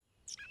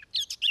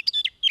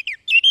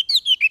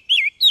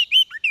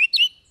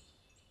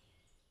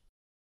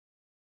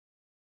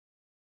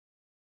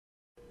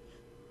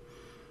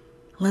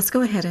Let's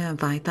go ahead and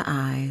invite the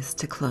eyes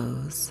to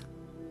close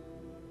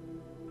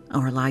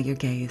or allow your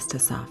gaze to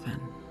soften.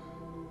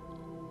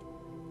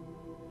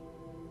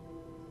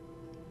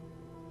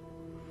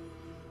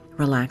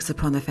 Relax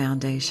upon the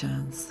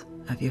foundations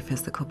of your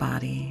physical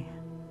body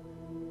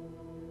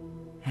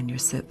and your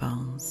sit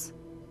bones,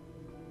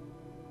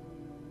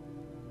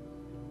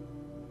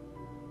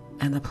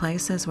 and the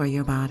places where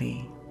your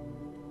body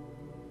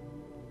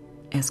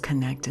is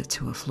connected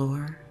to a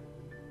floor,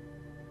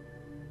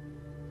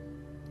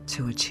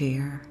 to a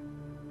chair,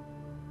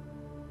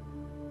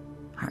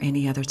 or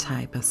any other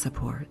type of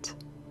support.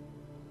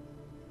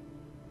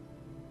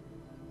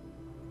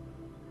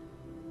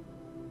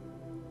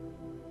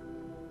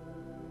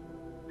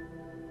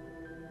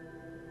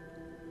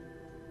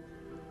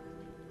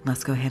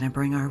 Let's go ahead and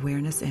bring our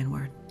awareness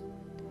inward,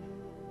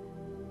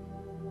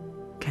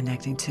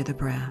 connecting to the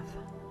breath.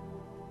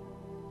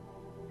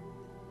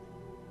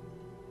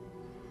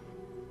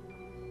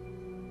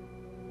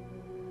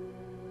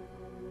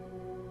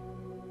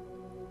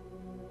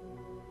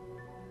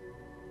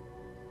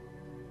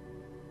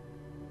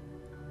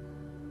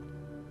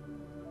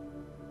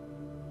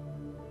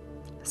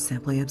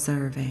 Simply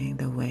observing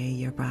the way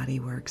your body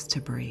works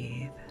to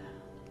breathe.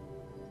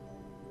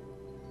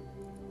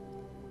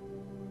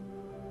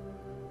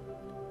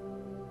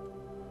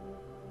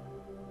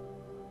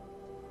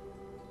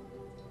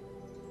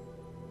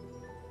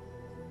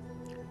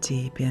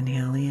 Deep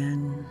inhale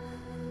in.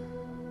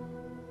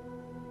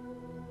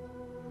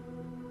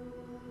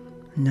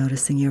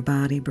 Noticing your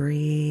body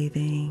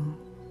breathing,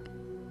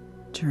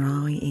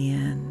 drawing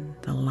in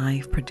the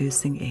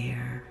life-producing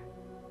air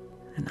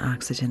and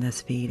oxygen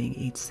that's feeding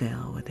each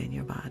cell within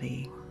your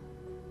body.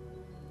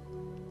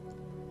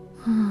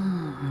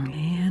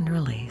 And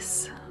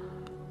release.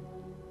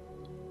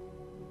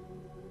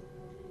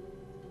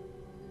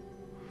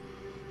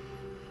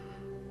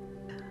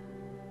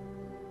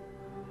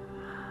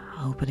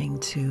 Opening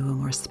to a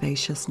more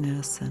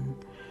spaciousness and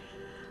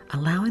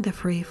allowing the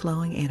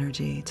free-flowing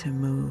energy to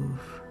move.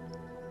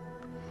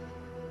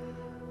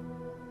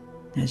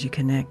 As you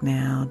connect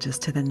now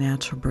just to the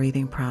natural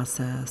breathing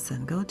process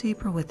and go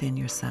deeper within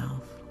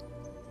yourself.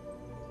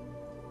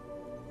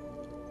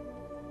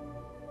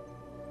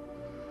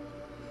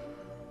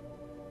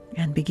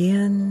 And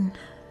begin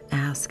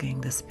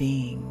asking this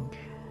being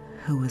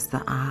who is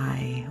the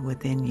I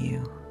within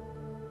you,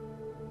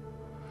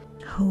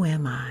 who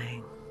am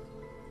I?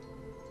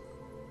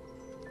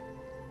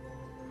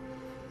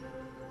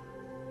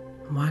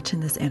 Watching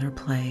this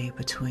interplay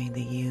between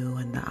the you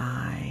and the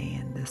I,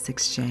 and this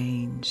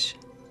exchange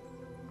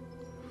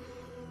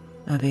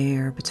of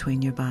air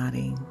between your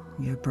body,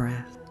 your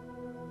breath,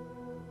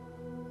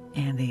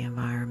 and the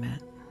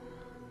environment.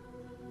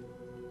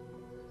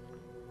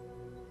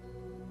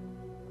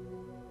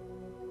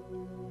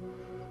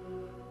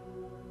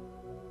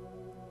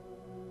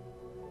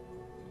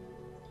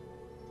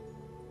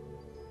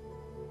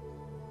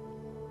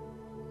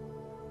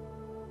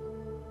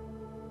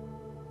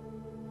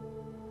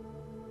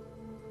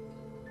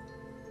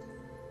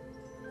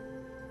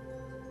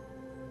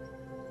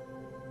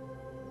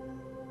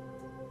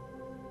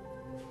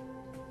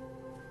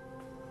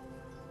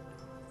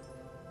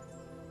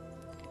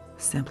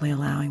 Simply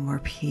allowing more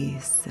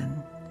peace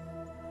and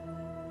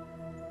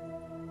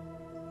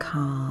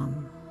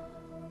calm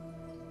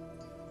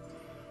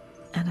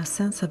and a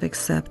sense of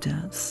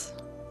acceptance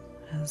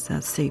as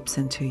that seeps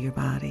into your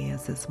body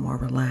as it's more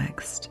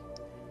relaxed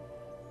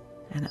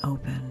and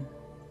open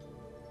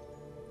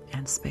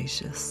and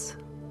spacious.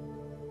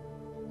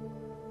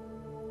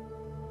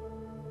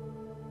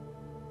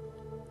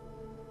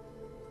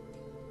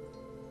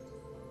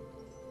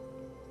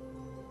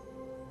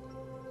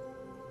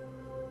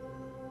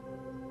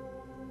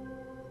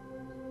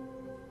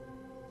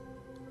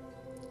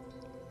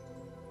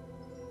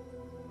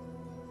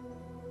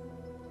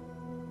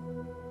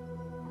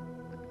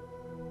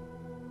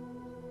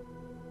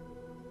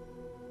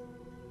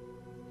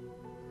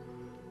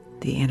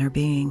 The inner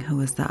being who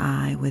is the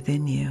I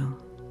within you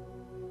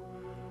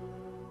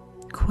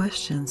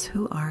questions,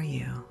 who are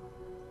you?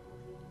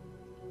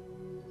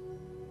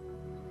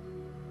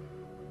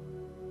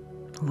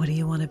 What do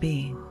you want to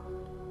be?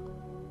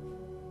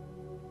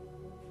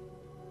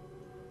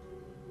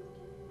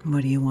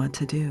 What do you want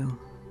to do?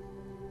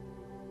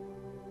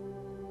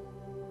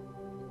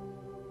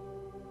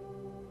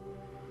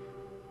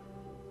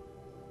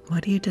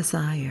 What do you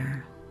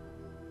desire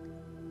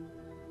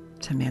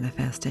to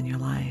manifest in your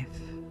life?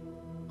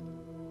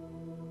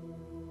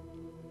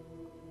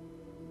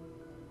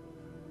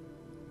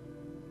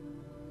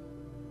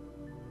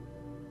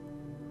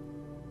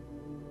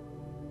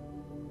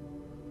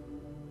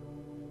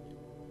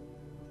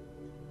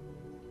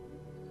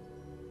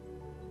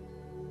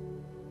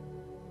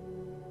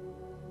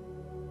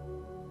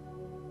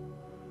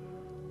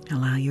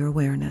 Allow your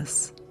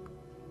awareness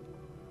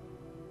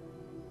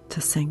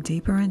to sink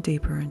deeper and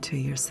deeper into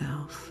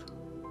yourself.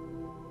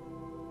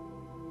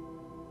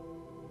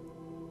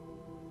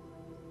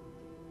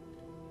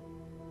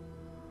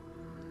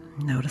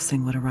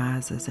 Noticing what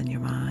arises in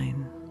your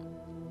mind.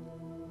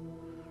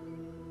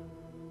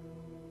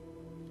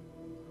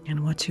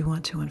 and what you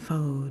want to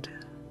unfold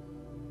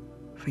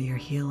for your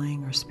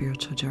healing or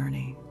spiritual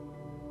journey.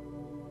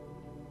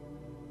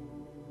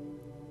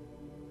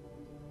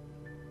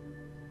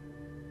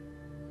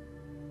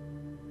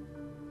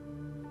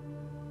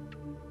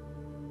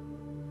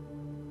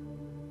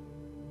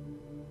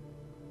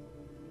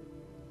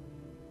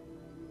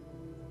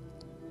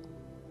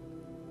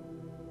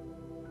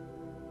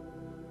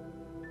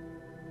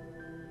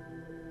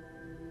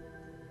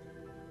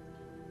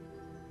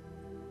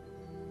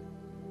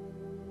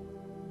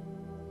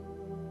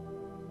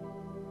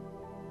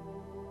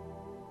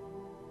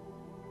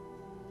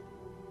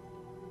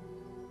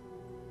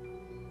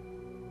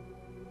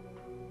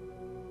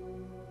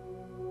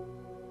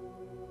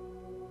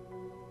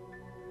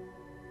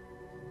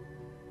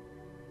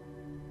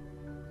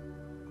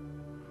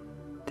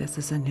 This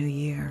is a new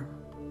year.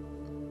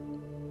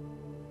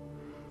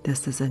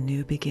 This is a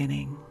new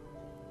beginning.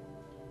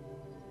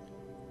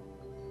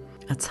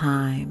 A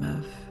time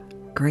of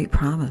great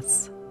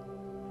promise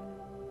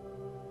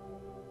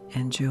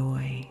and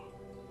joy,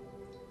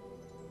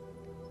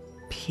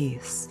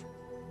 peace,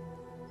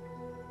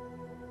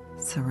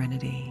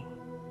 serenity.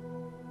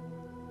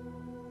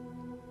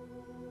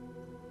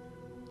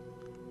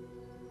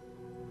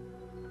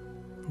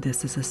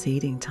 This is a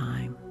seeding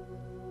time.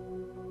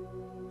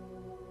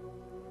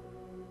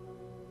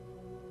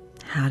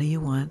 How do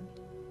you want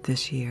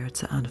this year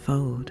to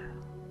unfold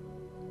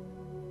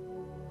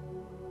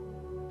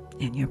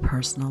in your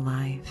personal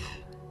life,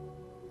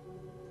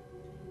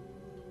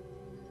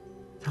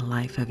 the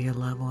life of your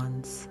loved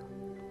ones?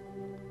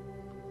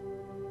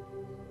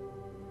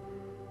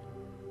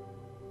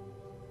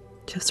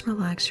 Just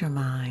relax your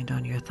mind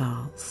on your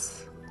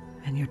thoughts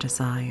and your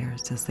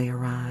desires as they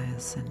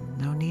arise, and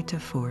no need to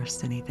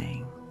force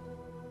anything.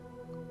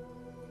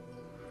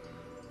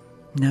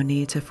 No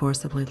need to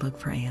forcibly look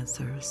for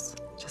answers.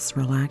 Just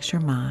relax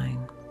your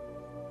mind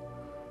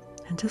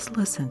and just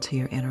listen to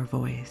your inner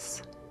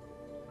voice,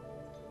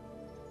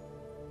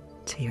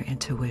 to your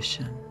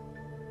intuition.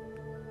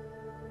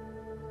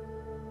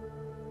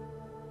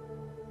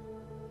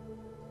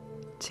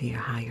 To your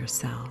higher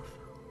self.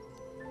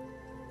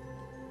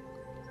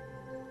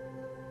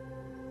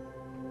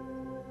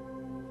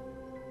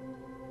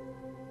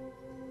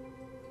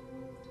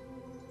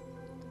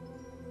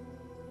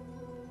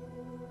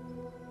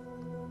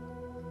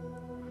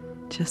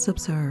 Just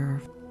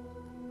observe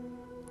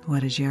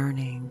what is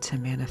yearning to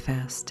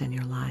manifest in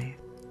your life,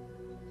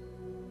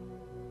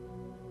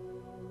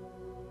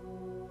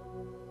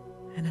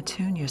 and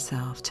attune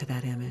yourself to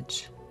that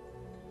image.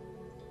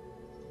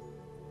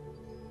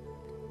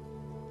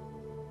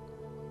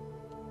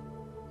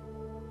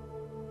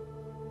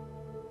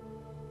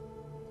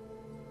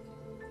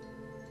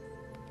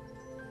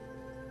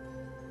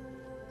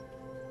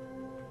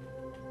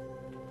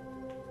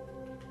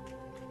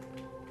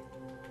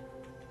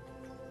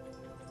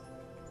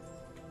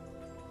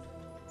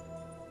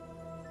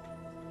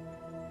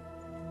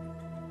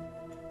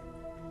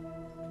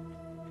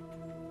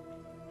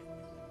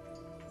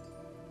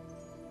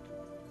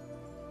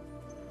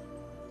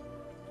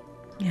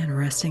 And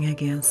resting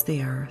against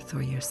the earth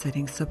or your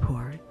sitting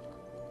support,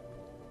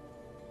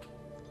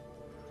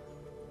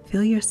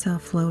 feel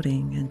yourself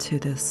floating into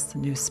this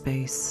new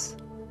space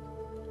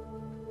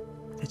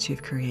that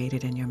you've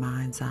created in your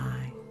mind's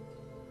eye.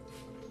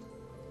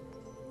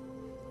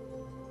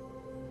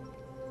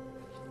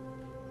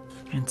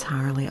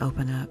 Entirely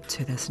open up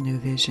to this new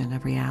vision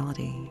of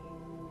reality.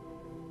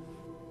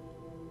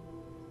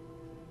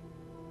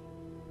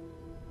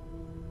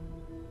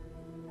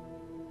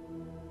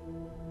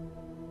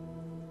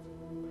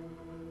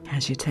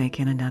 As you take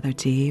in another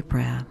deep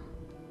breath,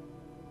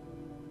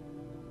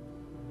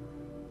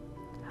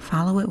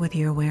 follow it with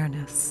your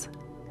awareness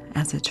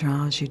as it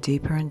draws you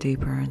deeper and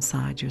deeper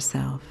inside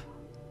yourself.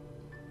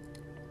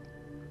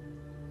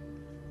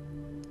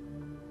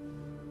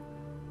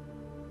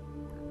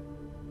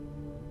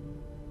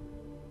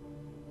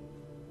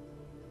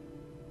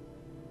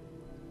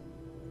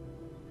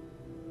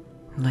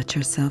 Let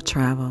yourself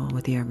travel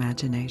with your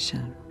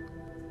imagination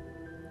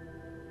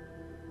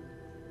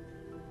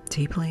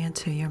deeply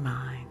into your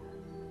mind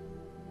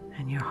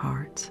and your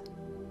heart.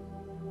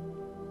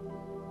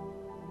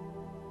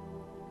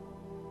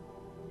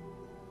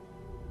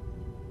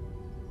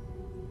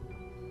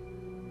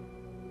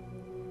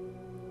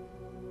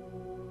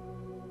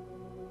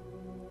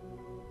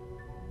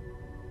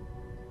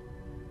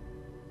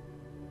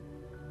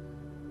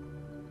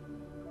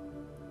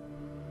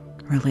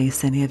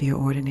 Release any of your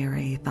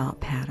ordinary thought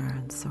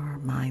patterns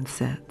or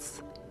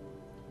mindsets.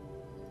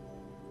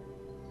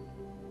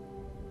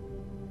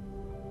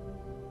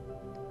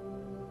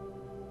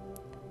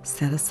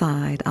 Set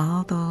aside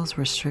all those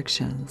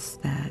restrictions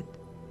that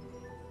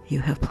you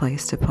have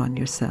placed upon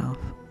yourself.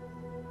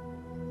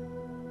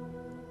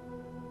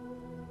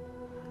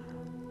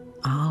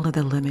 All of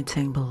the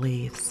limiting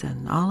beliefs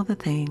and all of the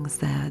things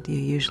that you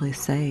usually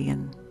say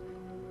and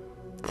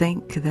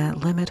think that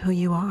limit who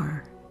you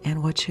are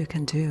and what you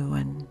can do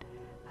and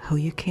who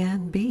you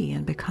can be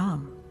and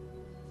become.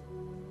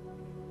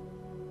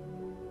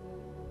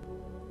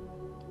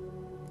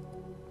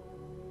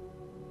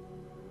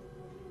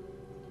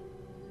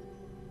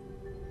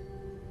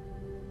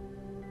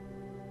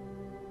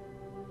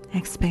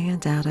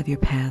 Expand out of your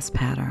past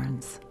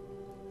patterns.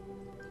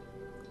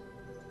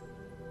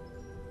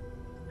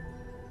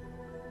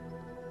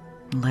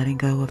 Letting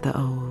go of the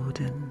old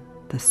and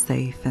the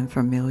safe and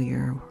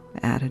familiar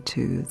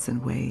attitudes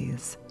and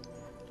ways.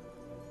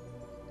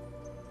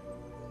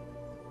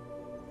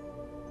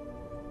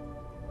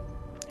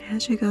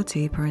 As you go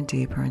deeper and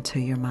deeper into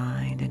your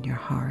mind and your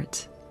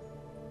heart,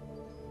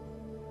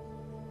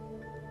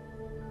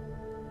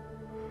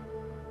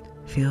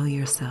 feel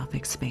yourself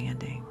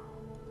expanding.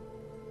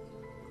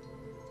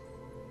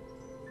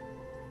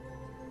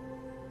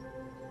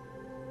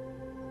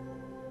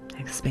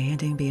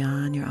 Expanding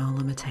beyond your own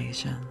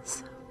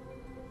limitations.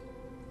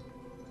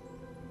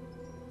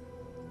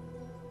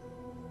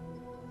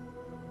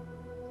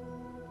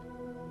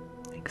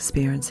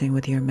 Experiencing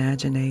with your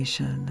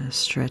imagination a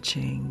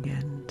stretching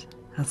and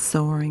a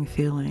soaring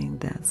feeling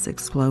that's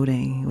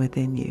exploding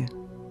within you.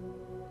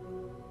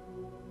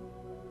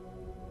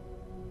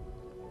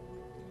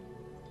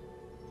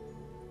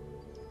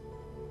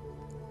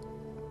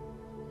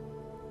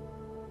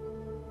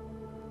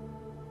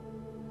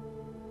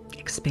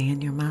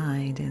 Expand your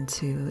mind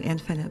into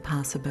infinite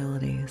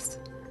possibilities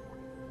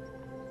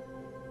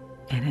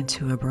and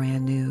into a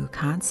brand new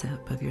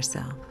concept of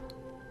yourself.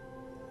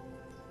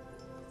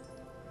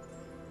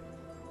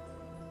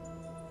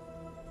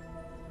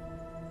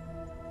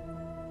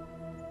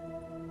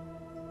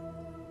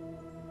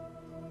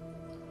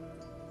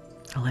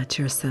 Let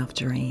yourself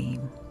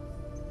dream.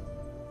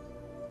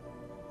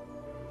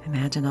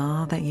 Imagine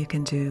all that you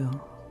can do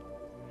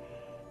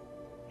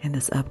in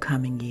this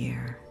upcoming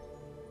year.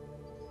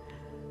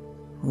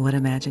 What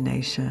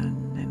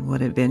imagination and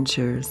what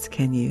adventures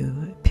can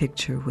you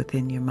picture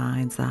within your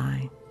mind's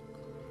eye?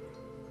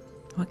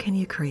 What can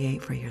you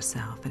create for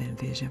yourself and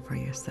envision for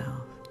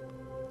yourself?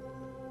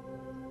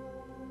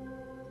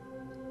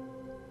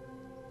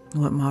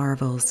 What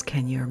marvels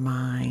can your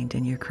mind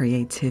and your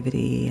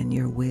creativity and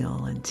your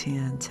will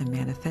intend to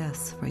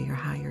manifest for your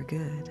higher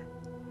good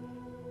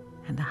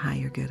and the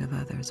higher good of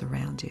others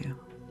around you?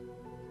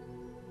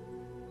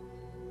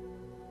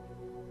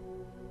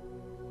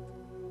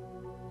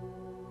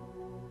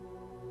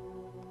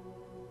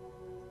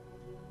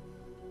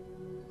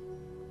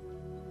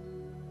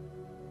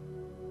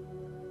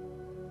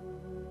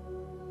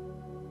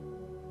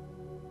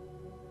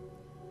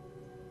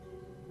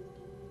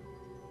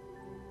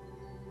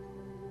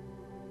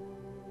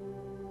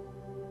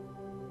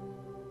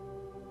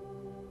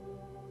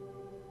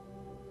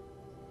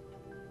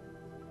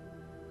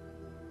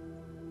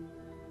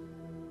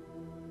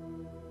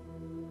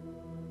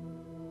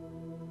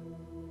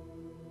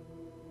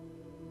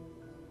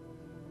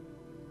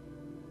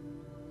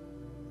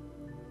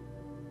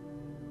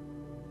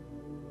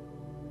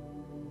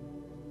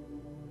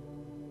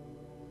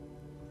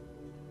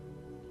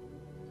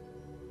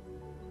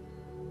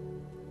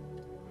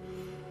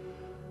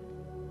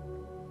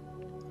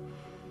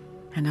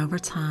 And over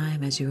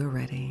time, as you are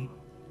ready,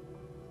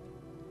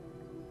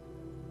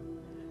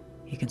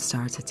 you can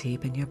start to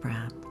deepen your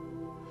breath.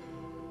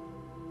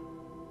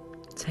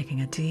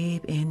 Taking a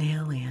deep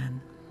inhale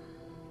in.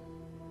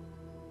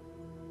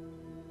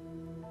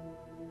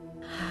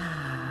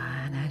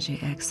 And as you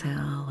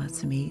exhale,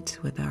 let's meet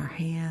with our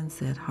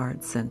hands at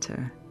heart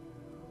center.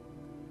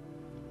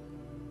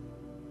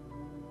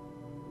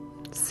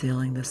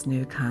 Sealing this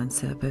new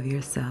concept of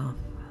yourself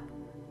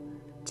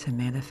to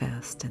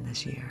manifest in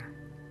this year.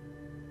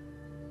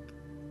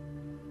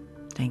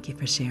 Thank you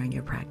for sharing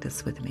your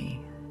practice with me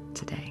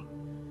today.